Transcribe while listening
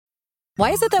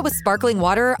Why is it that with sparkling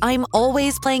water, I'm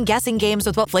always playing guessing games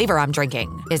with what flavor I'm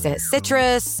drinking? Is it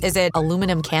citrus? Is it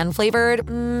aluminum can flavored?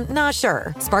 Not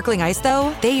sure. Sparkling ice,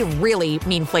 though, they really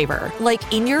mean flavor.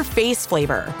 Like in-your-face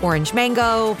flavor. Orange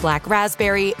mango, black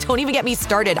raspberry. Don't even get me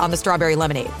started on the strawberry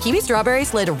lemonade. Kiwi strawberry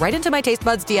slid right into my taste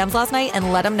buds DMs last night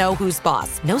and let them know who's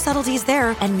boss. No subtleties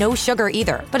there, and no sugar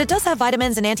either. But it does have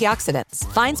vitamins and antioxidants.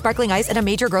 Find sparkling ice at a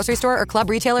major grocery store or club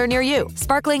retailer near you.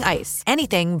 Sparkling ice.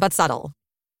 Anything but subtle.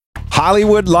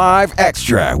 Hollywood Live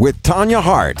Extra with Tanya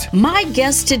Hart. My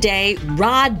guest today,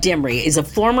 Rod Demery, is a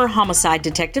former homicide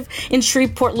detective in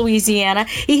Shreveport, Louisiana.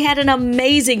 He had an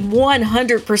amazing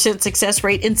 100% success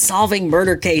rate in solving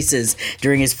murder cases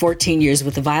during his 14 years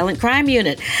with the Violent Crime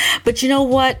Unit. But you know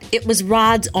what? It was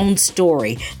Rod's own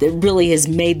story that really has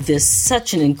made this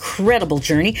such an incredible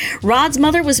journey. Rod's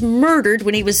mother was murdered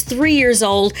when he was 3 years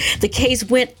old. The case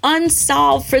went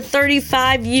unsolved for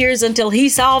 35 years until he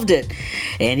solved it.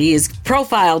 And he is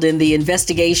profiled in the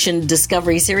investigation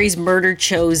discovery series Murder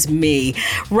Chose Me.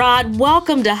 Rod,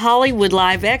 welcome to Hollywood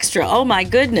Live Extra. Oh my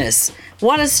goodness.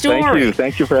 What a story.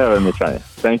 Thank you for having me, Tanya.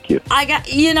 Thank you. I've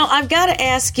got to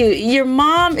ask you, your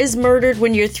mom is murdered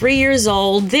when you're 3 years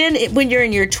old. Then when you're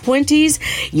in your 20s,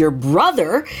 your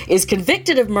brother is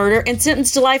convicted of murder and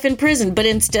sentenced to life in prison. But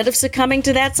instead of succumbing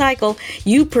to that cycle,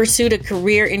 you pursued a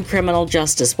career in criminal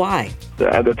justice. Why?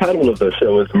 The title of the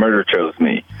show is Murder Chose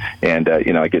Me. And,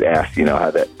 I get asked, how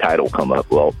that title come up.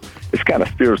 Well, it's kind of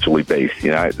spiritually based.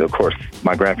 Of course,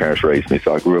 my grandparents raised me,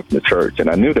 so I grew up in the church. And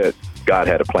I knew that God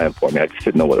had a plan for me. I just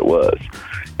didn't know what it was.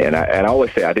 And I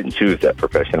always say I didn't choose that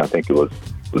profession. I think it was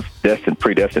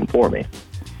predestined for me.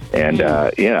 And,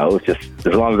 it was just,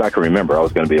 as long as I can remember, I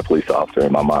was going to be a police officer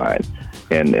in my mind.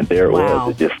 And there it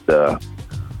was. It just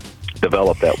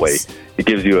developed that way. It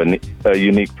gives you a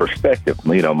unique perspective.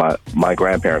 My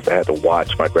grandparents, I had to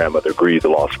watch my grandmother grieve the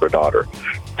loss of her daughter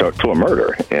to a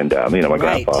murder. And, my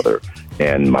grandfather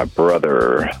and my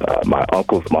brother, my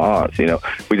uncles, my aunts,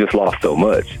 we just lost so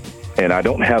much. And I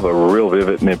don't have a real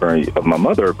vivid memory of my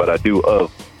mother, but I do of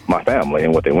my family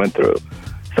and what they went through.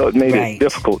 So it made it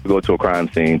difficult to go to a crime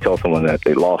scene, tell someone that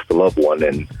they lost a loved one,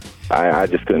 and I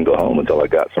just couldn't go home until I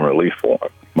got some relief for them.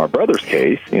 My brother's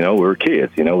case, we were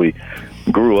kids. We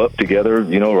grew up together,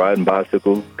 riding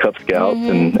bicycles, Cub Scouts,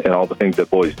 and all the things that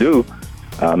boys do.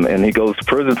 And he goes to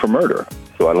prison for murder.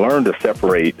 So I learned to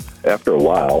separate, after a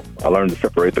while,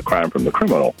 the crime from the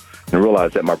criminal and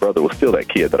realized that my brother was still that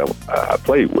kid that I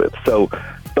played with. So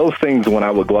those things, when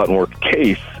I would go out and work a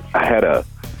case, I had I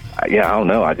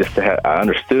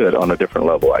understood on a different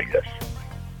level, I guess.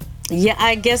 Yeah,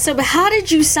 I guess so. But how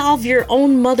did you solve your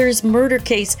own mother's murder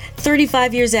case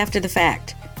 35 years after the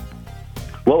fact?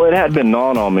 Well, it had been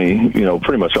gnawing on me,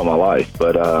 pretty much all my life.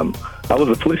 But I was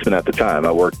a policeman at the time.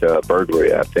 I worked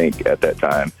burglary, I think, at that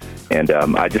time. And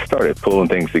I just started pulling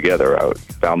things together. I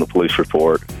found the police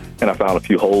report, and I found a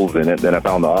few holes in it. Then I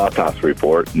found the autopsy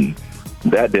report, and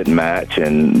that didn't match.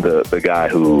 And the guy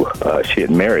who she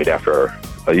had married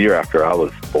a year after I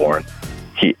was born,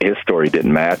 his story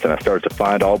didn't match. And I started to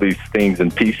find all these things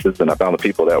in pieces, and I found the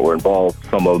people that were involved,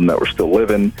 some of them that were still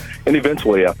living. And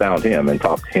eventually I found him and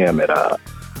talked to him and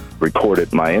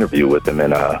recorded my interview with him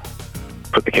and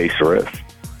put the case to rest.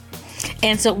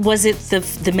 And so was it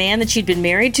the man that you'd been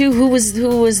married to? Who was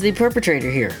the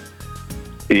perpetrator here?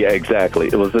 Yeah, exactly.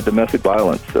 It was a domestic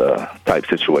violence type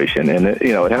situation, and it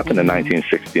happened in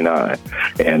 1969.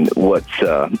 And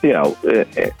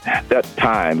that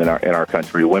time in our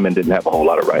country, women didn't have a whole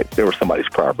lot of rights. They were somebody's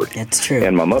property. That's true.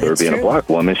 And my mother, being a black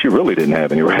woman, she really didn't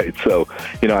have any rights. So,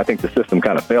 I think the system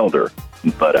kind of failed her.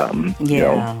 But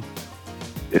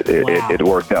it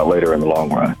worked out later in the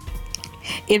long run.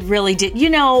 It really did.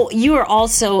 You are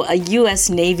also a U.S.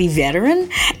 Navy veteran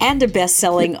and a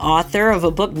best-selling author of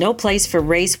a book, No Place for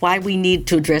Race, Why We Need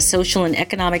to Address Social and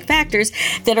Economic Factors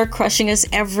That Are Crushing Us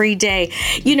Every Day.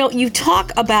 You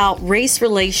talk about race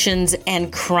relations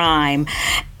and crime,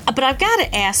 but I've got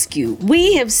to ask you,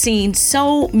 we have seen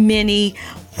so many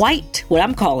what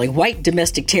I'm calling white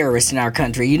domestic terrorists in our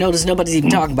country. You notice nobody's even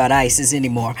talking about ISIS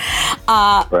anymore.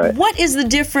 Right. What is the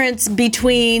difference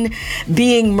between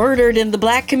being murdered in the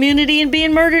black community and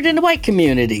being murdered in the white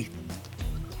community?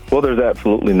 Well, there's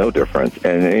absolutely no difference.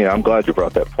 And I'm glad you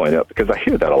brought that point up, because I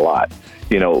hear that a lot.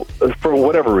 For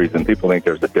whatever reason, people think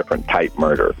there's a different type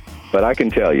murder. But I can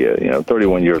tell you,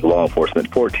 31 years law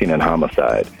enforcement, 14 in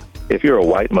homicide. If you're a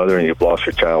white mother and you've lost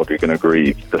your child, you're going to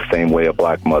grieve the same way a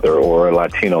black mother or a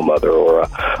Latino mother or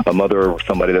a mother of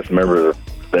somebody that's a member of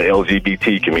the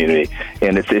LGBT community.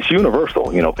 And it's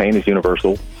universal. Pain is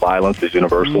universal. Violence is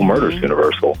universal. Murder is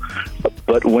universal.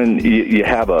 But when you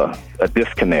have a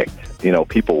disconnect,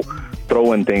 people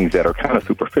throw in things that are kind of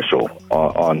superficial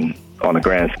on the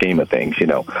grand scheme of things,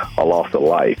 a loss of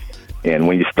life. And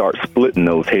when you start splitting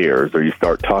those hairs, or you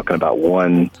start talking about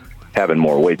one having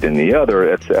more weight than the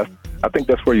other, I think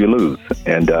that's where you lose.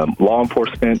 And law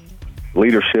enforcement,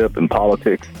 leadership, and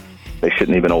politics, they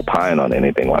shouldn't even opine on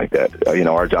anything like that.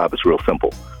 Our job is real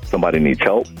simple. Somebody needs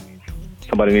help.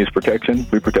 Somebody needs protection.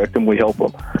 We protect them. We help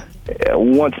them.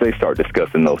 Once they start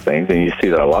discussing those things, and you see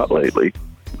that a lot lately,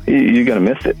 you're going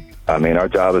to miss it. I mean, our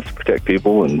job is to protect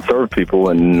people and serve people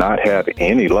and not have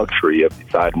any luxury of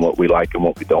deciding what we like and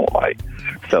what we don't like.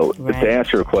 So to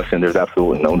answer your question, there's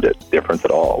absolutely no difference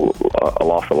at all. A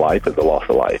loss of life is a loss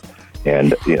of life.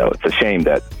 And, it's a shame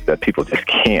that people just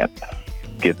can't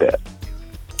get that.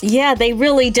 Yeah, they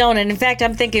really don't. And in fact,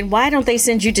 I'm thinking, why don't they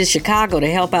send you to Chicago to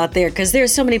help out there? Because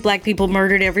there's so many black people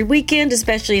murdered every weekend,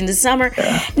 especially in the summer.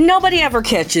 Yeah. Nobody ever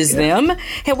catches them.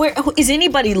 Is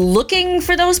anybody looking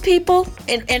for those people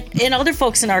and other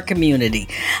folks in our community?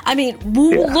 I mean,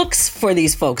 who looks for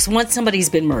these folks once somebody's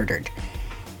been murdered?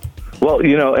 Well,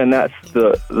 and that's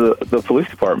the police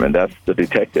department. That's the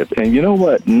detective. And you know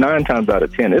what? 9 times out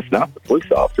of 10, it's not the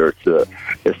police officer.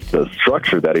 It's the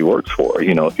structure that he works for.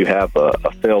 If you have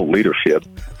a failed leadership,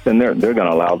 then they're going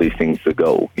to allow these things to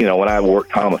go. When I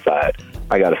worked homicide,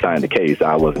 I got assigned a case.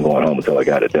 I wasn't going home until I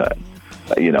got it done.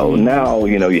 Now,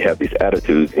 you have these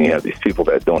attitudes, and you have these people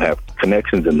that don't have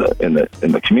connections in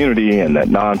the community, and that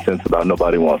nonsense about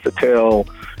nobody wants to tell.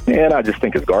 And I just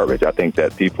think it's garbage. I think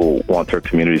that people want their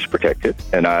communities protected,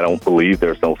 and I don't think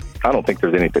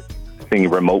there's anything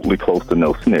remotely close to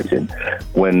no snitching.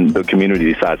 When the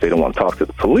community decides they don't want to talk to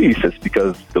the police, it's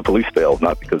because the police failed,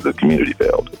 not because the community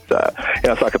failed.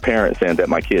 It's like a parent saying that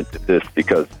my kid did this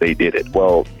because they did it.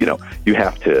 Well, you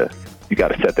got to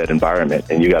set that environment,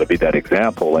 and you got to be that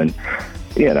example. And,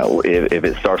 if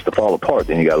it starts to fall apart,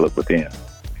 then you got to look within.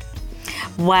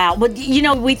 Wow. Well,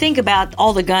 we think about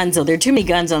all the guns. There are too many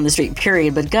guns on the street,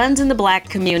 period. But guns in the black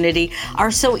community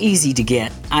are so easy to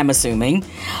get, I'm assuming.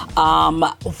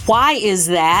 Why is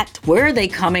that? Where are they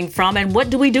coming from? And what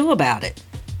do we do about it?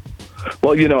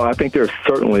 Well, I think there's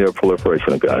certainly a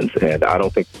proliferation of guns. And I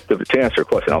don't think, to answer your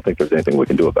question, I don't think there's anything we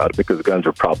can do about it, because guns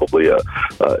are probably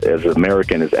as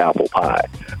American as apple pie.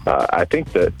 I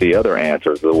think that the other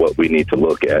answers are what we need to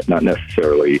look at, not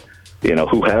necessarily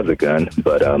who has a gun,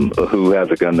 but who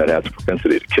has a gun that has a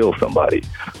propensity to kill somebody.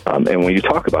 And when you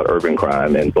talk about urban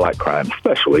crime and black crime,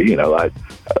 especially,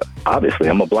 obviously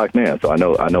I'm a black man, so I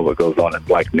know what goes on in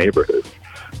black neighborhoods.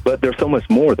 But there's so much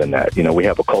more than that. We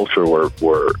have a culture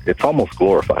where it's almost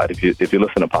glorified. If you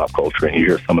listen to pop culture and you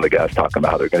hear some of the guys talking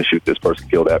about how they're going to shoot this person,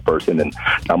 kill that person, and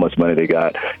how much money they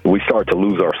got, we start to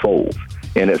lose our souls.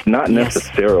 And it's not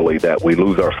necessarily that we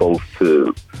lose our souls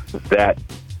to that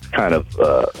kind of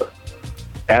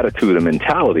attitude and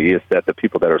mentality. Is that the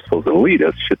people that are supposed to lead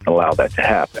us shouldn't allow that to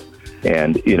happen.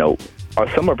 And,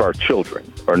 some of our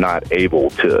children are not able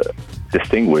to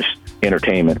distinguish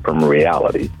entertainment from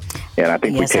reality. And I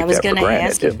think we take that for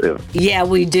granted. Yeah,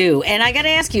 we do. And I got to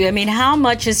ask you, how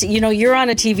much is, you're on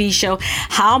a TV show,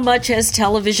 how much has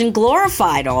television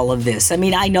glorified all of this?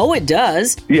 I know it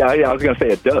does. Yeah, I was going to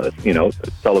say it does,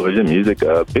 television, music,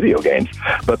 video games.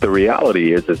 But the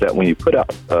reality is that when you put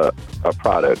out a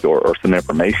product or some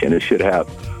information, it should have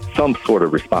some sort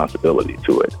of responsibility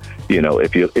to it.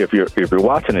 If you're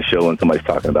watching a show and somebody's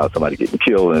talking about somebody getting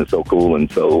killed and it's so cool and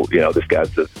so this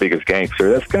guy's the biggest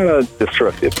gangster, that's kind of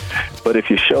destructive. But if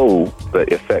you show the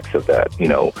effects of that,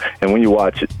 and when you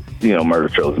watch Murder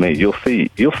Chose Me, you'll see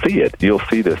it. You'll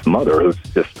see this mother who's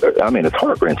just, it's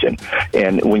heart-wrenching.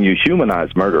 And when you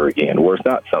humanize murder again, where it's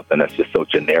not something that's just so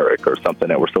generic or something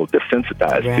that we're so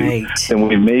desensitized to, then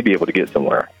we may be able to get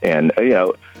somewhere. And,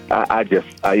 I just,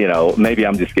 maybe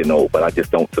I'm just getting old, but I just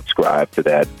don't subscribe to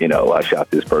that, I shot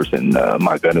this person,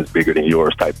 my gun is bigger than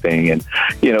yours type thing. And,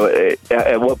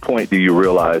 at what point do you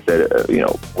realize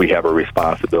that, we have a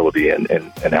responsibility in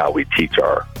how we teach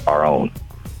our own?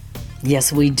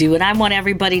 Yes, we do. And I want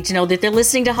everybody to know that they're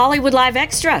listening to Hollywood Live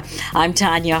Extra. I'm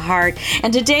Tanya Hart.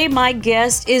 And today my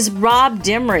guest is Rob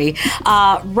Demery.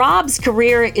 Rob's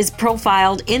career is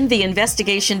profiled in the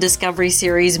investigation discovery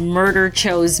series Murder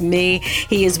Chose Me.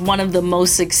 He is one of the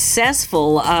most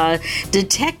successful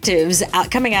detectives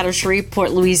coming out of Shreveport,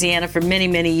 Louisiana for many,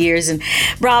 many years. And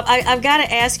Rob, I've got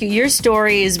to ask you, your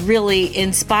story is really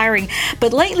inspiring.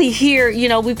 But lately here,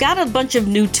 we've got a bunch of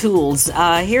new tools.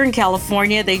 Here in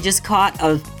California, they just caught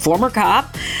a former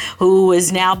cop who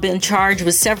has now been charged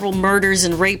with several murders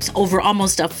and rapes over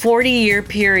almost a 40-year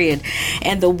period.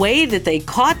 And the way that they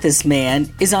caught this man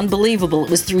is unbelievable. It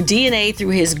was through DNA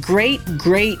through his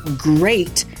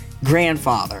great-great-great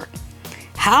grandfather.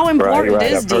 How important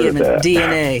is I've heard of that.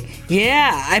 DNA?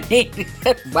 Yeah, I mean,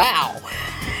 wow.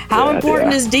 How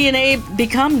important has DNA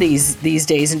become these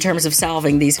days in terms of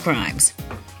solving these crimes?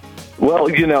 Well,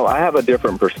 I have a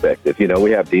different perspective. We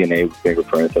have DNA,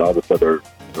 fingerprints, and all this other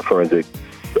forensic,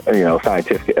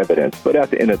 scientific evidence. But at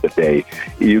the end of the day,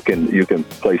 you can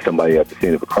place somebody at the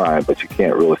scene of a crime, but you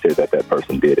can't really say that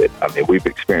person did it. I mean, we've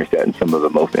experienced that in some of the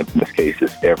most infamous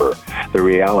cases ever. The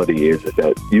reality is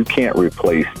that you can't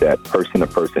replace that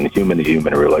person-to-person,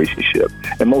 human-to-human relationship.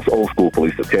 And most old-school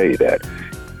police will tell you that.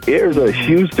 There's a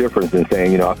huge difference in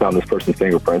saying, I found this person's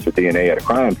fingerprints or DNA at a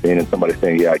crime scene, and somebody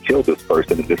saying, yeah, I killed this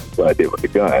person, and this is what I did with the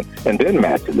gun, and then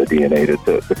matching the DNA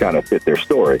to kind of fit their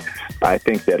story. I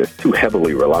think that it's too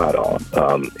heavily relied on.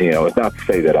 It's not to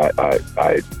say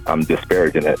that I'm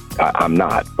disparaging it. I'm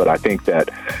not. But I think that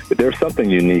there's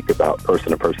something unique about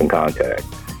person-to-person contact.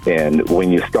 And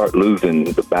when you start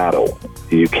losing the battle,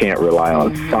 you can't rely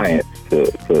on science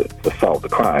to solve the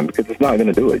crime, because it's not going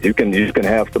to do it. You can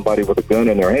have somebody with a gun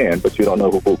in their hand, but you don't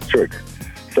know who pulled the trigger.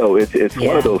 So it's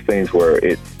one of those things where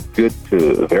it's good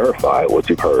to verify what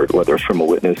you've heard, whether it's from a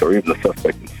witness or even the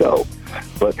suspect himself.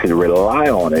 But to rely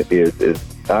on it is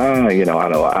I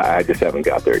don't know. I just haven't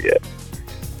got there yet.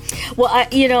 Well,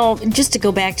 just to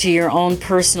go back to your own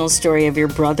personal story of your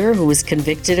brother who was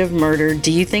convicted of murder,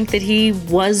 do you think that he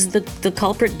was the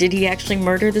culprit? Did he actually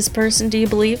murder this person, do you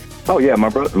believe? Oh, yeah, my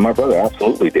brother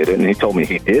absolutely did it, and he told me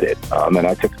he did it, and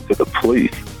I took him to the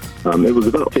police. It was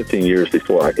about 15 years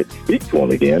before I could speak to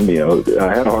him again.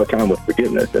 I had a hard time with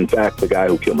forgiveness. In fact, the guy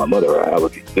who killed my mother, it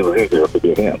was easier to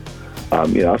forgive him.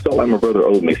 I felt like my brother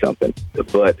owed me something.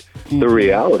 But the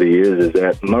reality is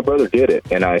that my brother did it.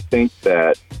 And I think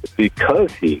that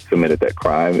because he committed that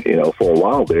crime, for a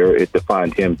while there, it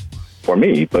defined him for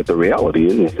me. But the reality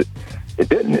is it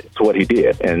didn't. It's what he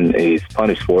did. And he's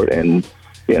punished for it. And,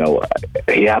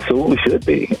 he absolutely should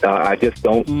be. I just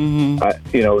don't,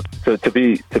 to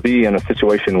be in a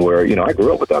situation where, I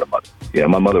grew up without a mother.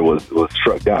 My mother was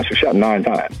struck down. She was shot 9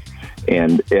 times.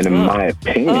 And in my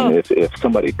opinion, if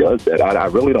somebody does that, I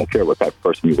really don't care what type of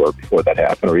person you were before that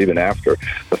happened or even after.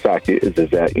 The fact is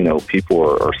that,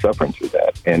 people are suffering through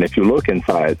that. And if you look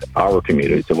inside our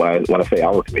communities, and when I say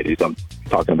our communities, I'm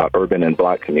talking about urban and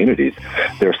black communities,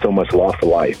 there's so much loss of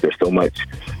life. There's so much,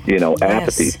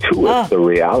 apathy to it. The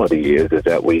reality is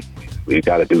that we've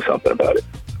got to do something about it.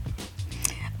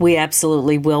 We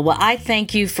absolutely will. Well, I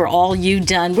thank you for all you've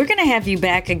done. We're going to have you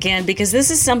back again because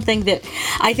this is something that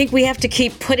I think we have to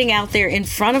keep putting out there in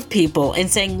front of people and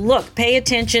saying, look, pay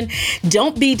attention.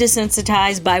 Don't be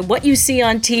desensitized by what you see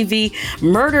on TV.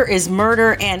 Murder is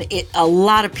murder, and a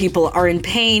lot of people are in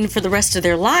pain for the rest of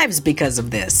their lives because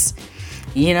of this.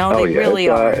 They really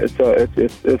are.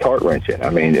 It's heart-wrenching.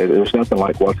 I mean, there's nothing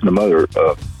like watching a mother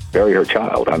bury her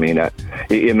child. I mean,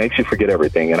 it makes you forget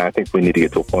everything, and I think we need to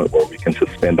get to a point where we can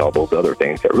suspend all those other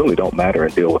things that really don't matter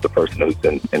and deal with the person who's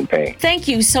in pain. Thank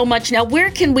you so much. Now,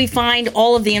 where can we find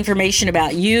all of the information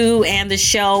about you and the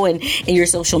show and your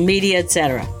social media,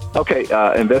 etc.? Okay,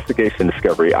 Investigation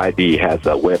Discovery ID has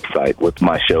a website with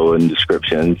my show and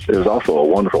descriptions. There's also a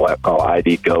wonderful app called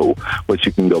ID Go, which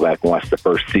you can go back and watch the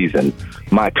first season.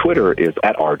 My Twitter is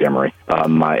 @RDemery.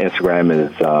 My Instagram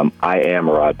is I am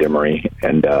Rod Demery,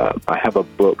 and I have a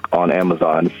book on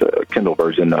Amazon. It's a Kindle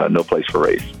version, No Place for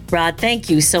Race. Rod, thank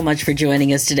you so much for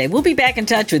joining us today. We'll be back in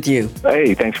touch with you.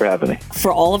 Hey, thanks for having me. For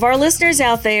all of our listeners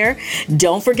out there,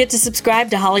 don't forget to subscribe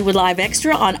to Hollywood Live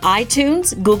Extra on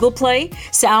iTunes, Google Play,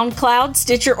 SoundCloud,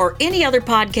 Stitcher, or any other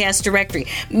podcast directory.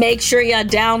 Make sure you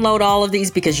download all of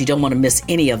these because you don't want to miss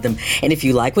any of them. And if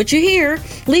you like what you hear,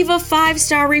 leave a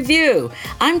 5-star review.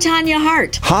 I'm Tanya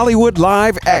Hart. Hollywood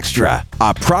Live Extra,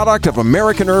 a product of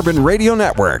American Urban Radio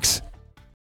Networks.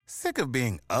 Sick of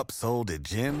being upsold at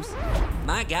gyms?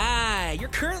 My guy, you're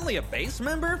currently a base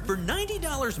member. For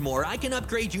 $90 more, I can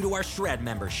upgrade you to our Shred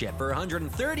membership. For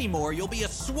 $130 more, you'll be a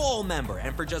Swole member.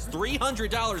 And for just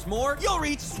 $300 more, you'll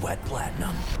reach Sweat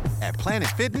Platinum. At Planet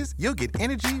Fitness, you'll get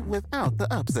energy without the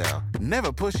upsell.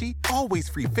 Never pushy, always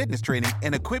free fitness training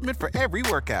and equipment for every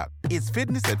workout. It's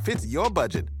fitness that fits your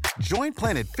budget. Join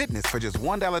Planet Fitness for just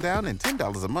 $1 down and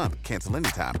 $10 a month. Cancel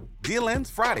anytime. Deal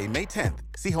ends Friday, May 10th.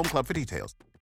 See Home Club for details.